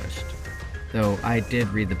established. Though I did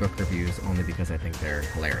read the book reviews only because I think they're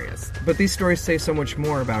hilarious. But these stories say so much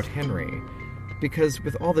more about Henry, because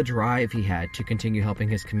with all the drive he had to continue helping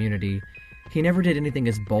his community, he never did anything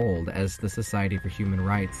as bold as the Society for Human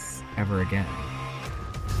Rights ever again.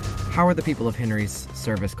 How are the people of Henry's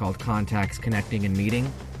service called contacts connecting and meeting?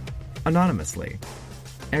 Anonymously.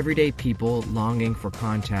 Everyday people longing for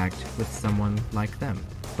contact with someone like them,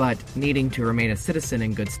 but needing to remain a citizen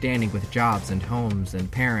in good standing with jobs and homes and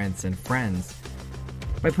parents and friends.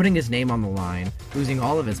 By putting his name on the line, losing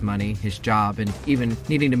all of his money, his job, and even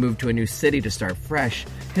needing to move to a new city to start fresh,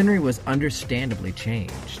 Henry was understandably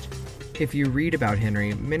changed. If you read about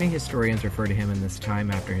Henry, many historians refer to him in this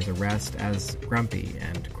time after his arrest as grumpy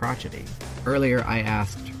and crotchety. Earlier, I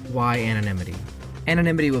asked, why anonymity?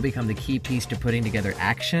 Anonymity will become the key piece to putting together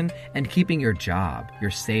action and keeping your job,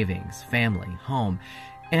 your savings, family, home.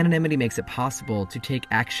 Anonymity makes it possible to take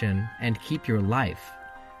action and keep your life,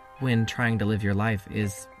 when trying to live your life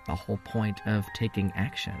is the whole point of taking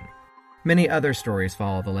action. Many other stories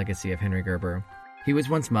follow the legacy of Henry Gerber. He was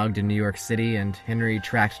once mugged in New York City, and Henry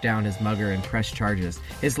tracked down his mugger and pressed charges.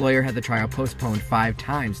 His lawyer had the trial postponed 5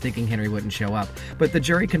 times, thinking Henry wouldn't show up, but the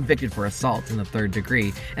jury convicted for assault in the 3rd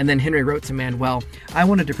degree, and then Henry wrote to Manuel, I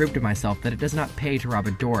wanted to prove to myself that it does not pay to rob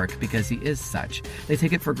a dork because he is such. They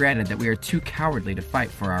take it for granted that we are too cowardly to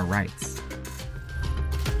fight for our rights.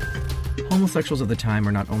 Homosexuals of the time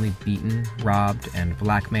are not only beaten, robbed, and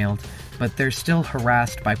blackmailed, but they're still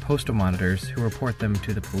harassed by postal monitors who report them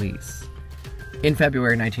to the police. In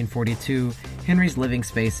February 1942, Henry's living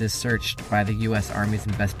space is searched by the U.S. Army's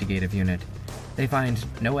investigative unit. They find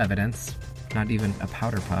no evidence, not even a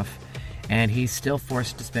powder puff, and he's still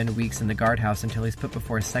forced to spend weeks in the guardhouse until he's put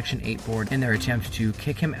before a Section 8 board in their attempt to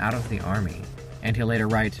kick him out of the Army. And he'll later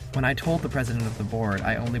write, "When I told the president of the board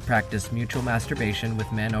I only practice mutual masturbation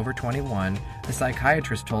with men over 21, the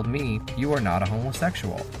psychiatrist told me, 'You are not a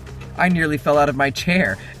homosexual.' I nearly fell out of my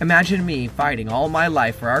chair. Imagine me fighting all my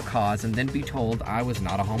life for our cause and then be told I was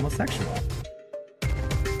not a homosexual."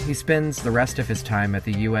 He spends the rest of his time at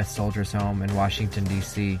the U.S. Soldiers' Home in Washington,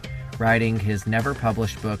 D.C., writing his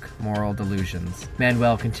never-published book, Moral Delusions.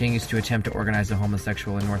 Manuel continues to attempt to organize a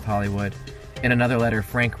homosexual in North Hollywood. In another letter,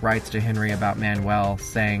 Frank writes to Henry about Manuel,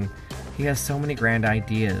 saying, "He has so many grand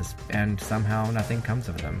ideas, and somehow nothing comes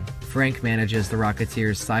of them." Frank manages the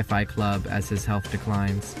Rocketeers Sci-Fi Club as his health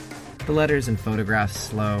declines. The letters and photographs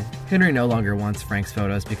slow. Henry no longer wants Frank's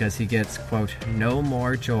photos because he gets, quote, "no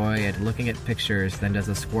more joy at looking at pictures than does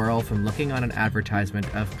a squirrel from looking on an advertisement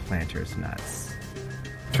of Planters nuts."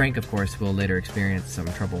 Frank, of course, will later experience some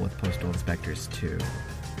trouble with postal inspectors, too.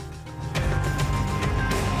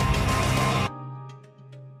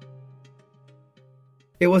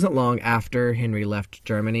 It wasn't long after Henry left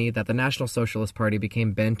Germany that the National Socialist Party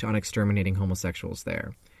became bent on exterminating homosexuals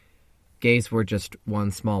there. Gays were just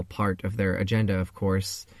one small part of their agenda, of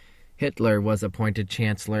course. Hitler was appointed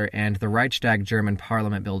chancellor, and the Reichstag German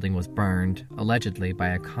parliament building was burned, allegedly by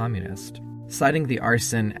a communist. Citing the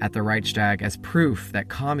arson at the Reichstag as proof that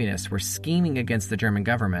communists were scheming against the German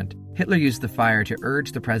government, Hitler used the fire to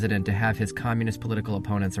urge the president to have his communist political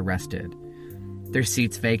opponents arrested. Their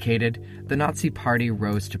seats vacated, the Nazi Party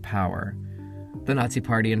rose to power. The Nazi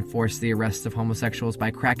Party enforced the arrests of homosexuals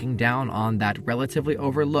by cracking down on that relatively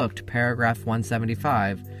overlooked Paragraph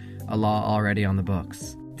 175, a law already on the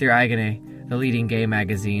books. Der Eigene, the leading gay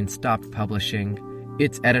magazine, stopped publishing.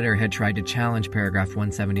 Its editor had tried to challenge Paragraph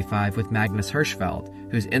 175 with Magnus Hirschfeld,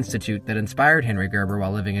 whose institute that inspired Henry Gerber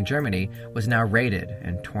while living in Germany was now raided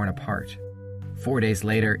and torn apart. 4 days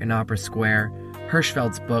later, in Opera Square,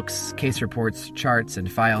 Hirschfeld's books, case reports, charts,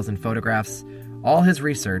 and files and photographs, all his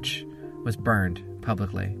research, was burned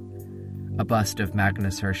publicly. A bust of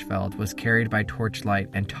Magnus Hirschfeld was carried by torchlight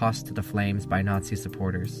and tossed to the flames by Nazi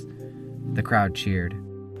supporters. The crowd cheered.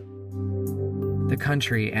 The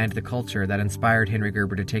country and the culture that inspired Henry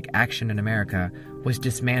Gerber to take action in America was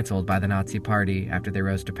dismantled by the Nazi Party after they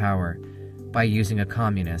rose to power, by using a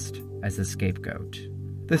communist as a scapegoat.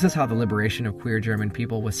 This is how the liberation of queer German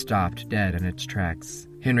people was stopped dead in its tracks.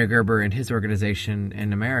 Henry Gerber and his organization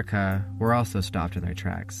in America were also stopped in their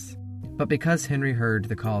tracks. But because Henry heard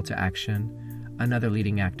the call to action, another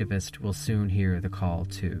leading activist will soon hear the call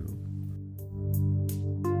too.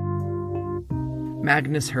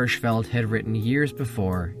 Magnus Hirschfeld had written years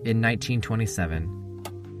before, in 1927,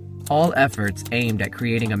 "All efforts aimed at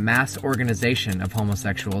creating a mass organization of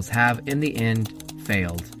homosexuals have, in the end,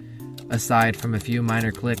 failed. Aside from a few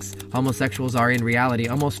minor cliques, homosexuals are in reality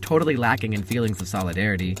almost totally lacking in feelings of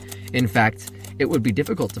solidarity. In fact, it would be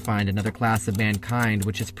difficult to find another class of mankind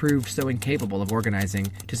which has proved so incapable of organizing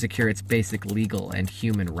to secure its basic legal and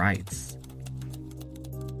human rights."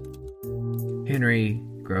 Henry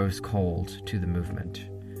grows cold to the movement.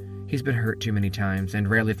 He's been hurt too many times and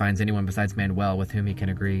rarely finds anyone besides Manuel with whom he can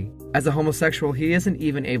agree. As a homosexual, he isn't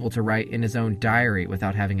even able to write in his own diary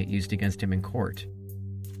without having it used against him in court.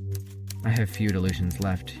 "I have few delusions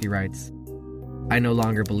left," he writes. "I no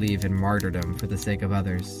longer believe in martyrdom for the sake of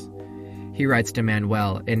others." He writes to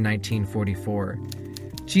Manuel in 1944,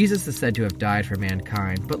 "Jesus is said to have died for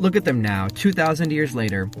mankind, but look at them now, 2,000 years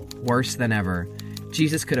later, worse than ever.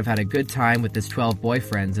 Jesus could have had a good time with his 12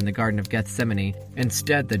 boyfriends in the Garden of Gethsemane.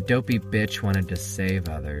 Instead, the dopey bitch wanted to save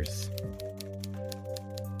others."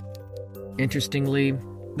 Interestingly,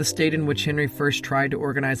 the state in which Henry first tried to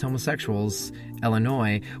organize homosexuals,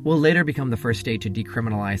 Illinois, will later become the first state to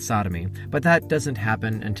decriminalize sodomy, but that doesn't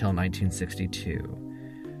happen until 1962.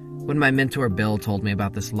 When my mentor Bill told me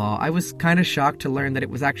about this law, I was kind of shocked to learn that it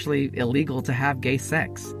was actually illegal to have gay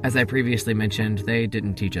sex. As I previously mentioned, they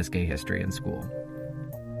didn't teach us gay history in school.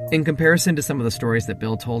 In comparison to some of the stories that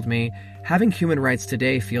Bill told me, having human rights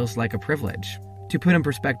today feels like a privilege. To put in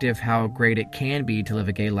perspective how great it can be to live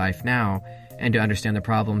a gay life now, and to understand the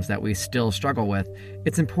problems that we still struggle with,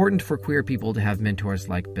 it's important for queer people to have mentors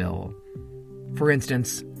like Bill. For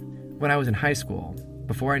instance, when I was in high school,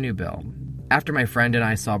 before I knew Bill, after my friend and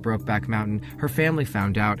I saw Brokeback Mountain, her family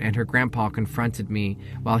found out and her grandpa confronted me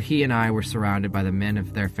while he and I were surrounded by the men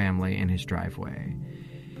of their family in his driveway.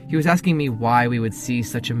 He was asking me why we would see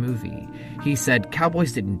such a movie. He said,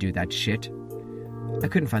 "Cowboys didn't do that shit." I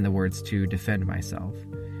couldn't find the words to defend myself.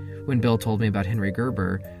 When Bill told me about Henry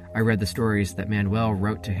Gerber, I read the stories that Manuel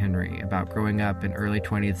wrote to Henry about growing up in early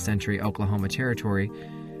 20th century Oklahoma Territory,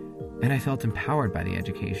 and I felt empowered by the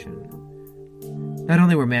education. Not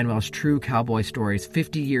only were Manuel's true cowboy stories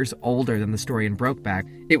 50 years older than the story in Brokeback,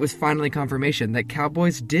 it was finally confirmation that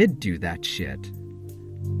cowboys did do that shit.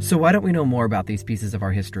 So why don't we know more about these pieces of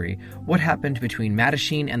our history? What happened between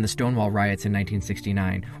Mattachine and the Stonewall riots in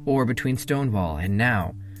 1969, or between Stonewall and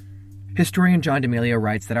now? Historian John D'Amelio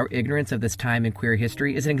writes that our ignorance of this time in queer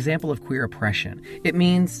history is an example of queer oppression. It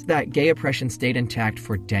means that gay oppression stayed intact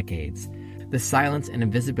for decades. The silence and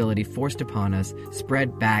invisibility forced upon us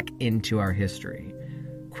spread back into our history.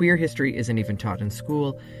 Queer history isn't even taught in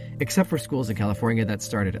school, except for schools in California that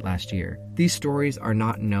started it last year. These stories are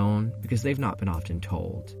not known because they've not been often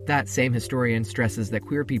told. That same historian stresses that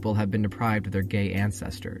queer people have been deprived of their gay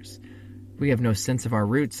ancestors. We have no sense of our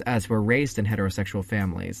roots as we're raised in heterosexual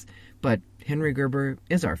families, but Henry Gerber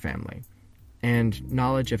is our family, and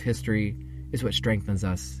knowledge of history is what strengthens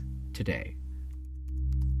us today.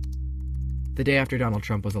 The day after Donald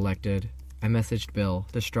Trump was elected, I messaged Bill,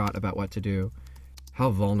 distraught about what to do. How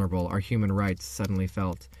vulnerable our human rights suddenly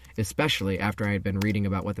felt, especially after I had been reading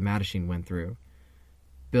about what the Mattachine went through.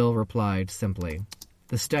 Bill replied simply,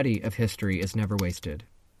 "The study of history is never wasted.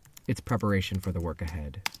 It's preparation for the work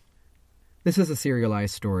ahead." This is a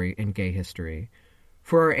serialized story in gay history.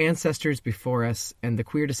 For our ancestors before us and the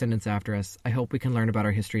queer descendants after us, I hope we can learn about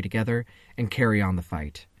our history together and carry on the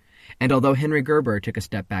fight. And although Henry Gerber took a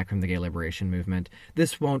step back from the gay liberation movement,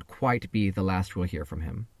 this won't quite be the last we'll hear from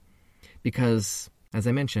him. Because, as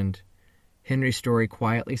I mentioned, Henry's story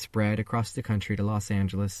quietly spread across the country to Los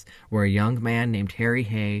Angeles, where a young man named Harry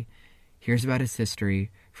Hay hears about his history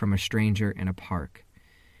from a stranger in a park.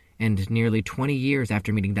 And nearly 20 years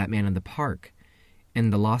after meeting that man in the park,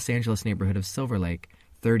 in the Los Angeles neighborhood of Silver Lake,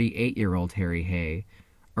 38-year-old Harry Hay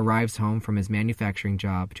arrives home from his manufacturing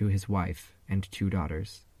job to his wife and 2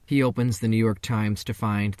 daughters. He opens the New York Times to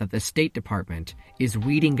find that the State Department is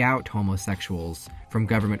weeding out homosexuals from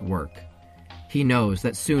government work. He knows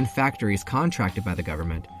that soon factories contracted by the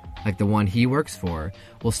government, like the one he works for,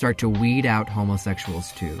 will start to weed out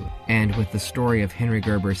homosexuals too. And with the story of Henry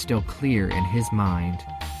Gerber still clear in his mind,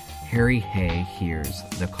 Harry Hay hears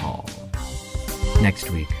the call. Next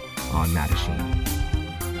week on Mattachine.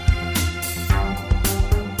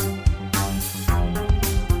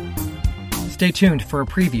 Stay tuned for a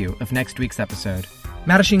preview of next week's episode.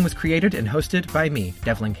 Mattachine was created and hosted by me,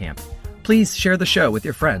 Devlin Camp. Please share the show with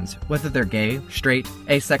your friends, whether they're gay, straight,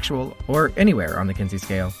 asexual, or anywhere on the Kinsey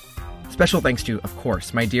scale. Special thanks to, of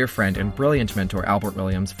course, my dear friend and brilliant mentor Albert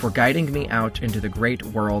Williams for guiding me out into the great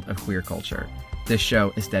world of queer culture. This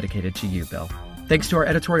show is dedicated to you, Bill. Thanks to our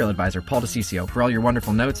editorial advisor, Paul DeCiccio, for all your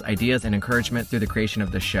wonderful notes, ideas, and encouragement through the creation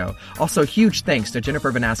of this show. Also, huge thanks to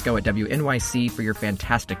Jennifer Vanasco at WNYC for your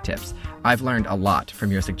fantastic tips. I've learned a lot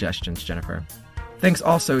from your suggestions, Jennifer. Thanks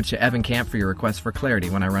also to Evan Camp for your requests for clarity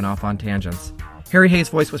when I run off on tangents. Harry Hay's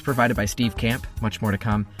voice was provided by Steve Camp, much more to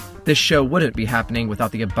come. This show wouldn't be happening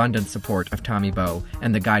without the abundant support of Tommy Bowe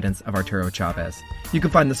and the guidance of Arturo Chavez. You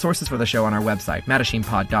can find the sources for the show on our website,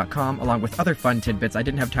 Mattachinepod.com, along with other fun tidbits I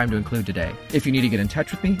didn't have time to include today. If you need to get in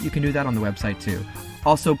touch with me, you can do that on the website too.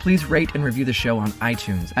 Also, please rate and review the show on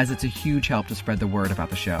iTunes, as it's a huge help to spread the word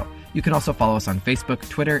about the show. You can also follow us on Facebook,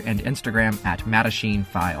 Twitter, and Instagram at Mattachine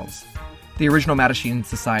Files. The original Mattachine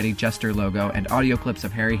Society Jester logo and audio clips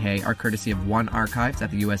of Harry Hay are courtesy of One Archives at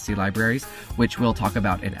the USC Libraries, which we'll talk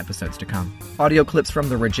about in episodes to come. Audio clips from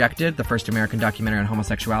The Rejected, the first American documentary on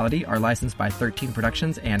homosexuality, are licensed by 13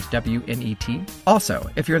 Productions and WNET. Also,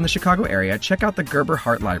 if you're in the Chicago area, check out the Gerber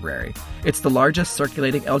Hart Library. It's the largest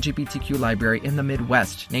circulating LGBTQ library in the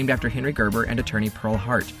Midwest, named after Henry Gerber and attorney Pearl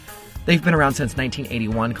Hart. They've been around since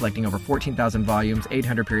 1981, collecting over 14,000 volumes,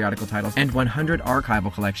 800 periodical titles, and 100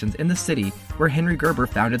 archival collections in the city where Henry Gerber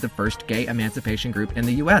founded the first gay emancipation group in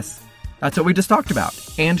the U.S. That's what we just talked about.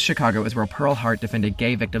 And Chicago is where Pearl Hart defended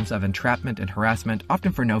gay victims of entrapment and harassment,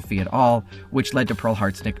 often for no fee at all, which led to Pearl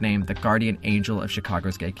Hart's nickname, the Guardian Angel of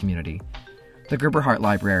Chicago's gay community. The Gerber Hart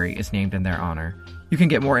Library is named in their honor. You can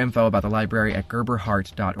get more info about the library at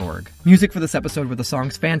gerberhart.org. Music for this episode were the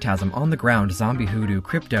songs Phantasm, On the Ground, Zombie Hoodoo,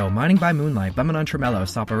 Crypto, Mining by Moonlight, Bumming on Tremello,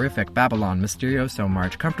 Soporific, Babylon, Mysterioso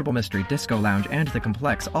March, Comfortable Mystery, Disco Lounge, and The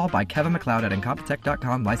Complex, all by Kevin MacLeod at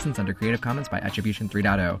Incompetech.com, licensed under Creative Commons by Attribution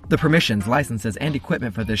 3.0. The permissions, licenses, and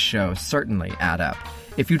equipment for this show certainly add up.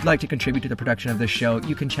 If you'd like to contribute to the production of this show,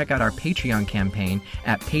 you can check out our Patreon campaign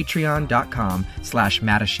at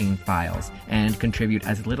patreon.com/MattachineFiles and contribute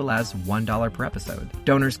as little as $1 per episode.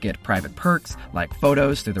 Donors get private perks like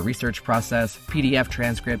photos through the research process, PDF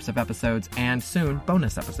transcripts of episodes, and soon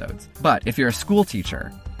bonus episodes. But if you're a school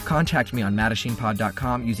teacher, contact me on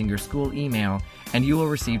Mattachinepod.com using your school email, and you will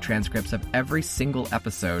receive transcripts of every single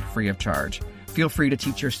episode free of charge. Feel free to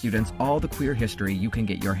teach your students all the queer history you can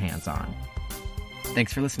get your hands on.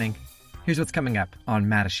 Thanks for listening. Here's what's coming up on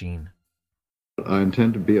Mattachine. I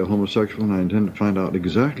intend to be a homosexual, and I intend to find out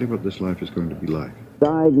exactly what this life is going to be like.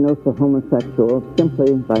 Diagnose a homosexual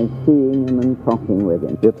simply by seeing him and talking with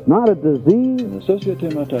him. It's not a disease. In the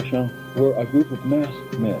Société Mattachine, we're a group of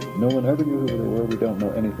masked men. No one ever knew who they were. We don't know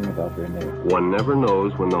anything about their name. One never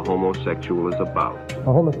knows when the homosexual is about. A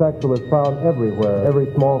homosexual is found everywhere.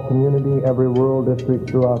 Every small community, every rural district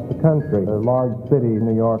throughout the country. A large city,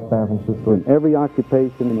 New York, San Francisco. In every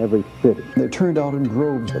occupation, in every city. They turned out in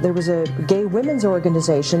droves. There was a gay women's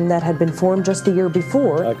organization that had been formed just the year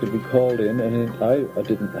before. I could be called in, and I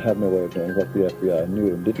didn't have no way of knowing what the FBI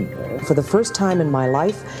knew and didn't know. For the first time in my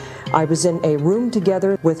life, I was in a room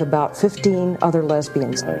together with about 15 other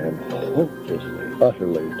lesbians. I am hopelessly,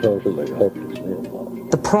 utterly, totally, hopelessly in love.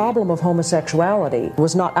 The problem of homosexuality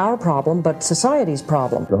was not our problem, but society's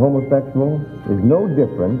problem. The homosexual is no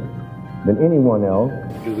different than anyone else.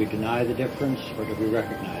 Do we deny the difference, or do we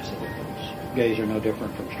recognize the difference? Gays are no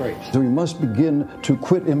different from straights. So we must begin to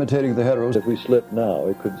quit imitating the heteros. If we slip now,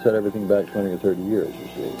 it could set everything back 20 or 30 years, you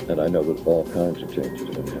see. And I know that all kinds of changes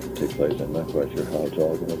are going to have to take place. I'm not quite sure how it's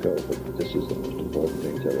all going to go, but this is the most important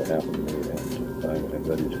thing that's ever happened to me, and I'm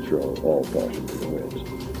ready to throw all caution to the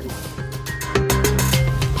winds.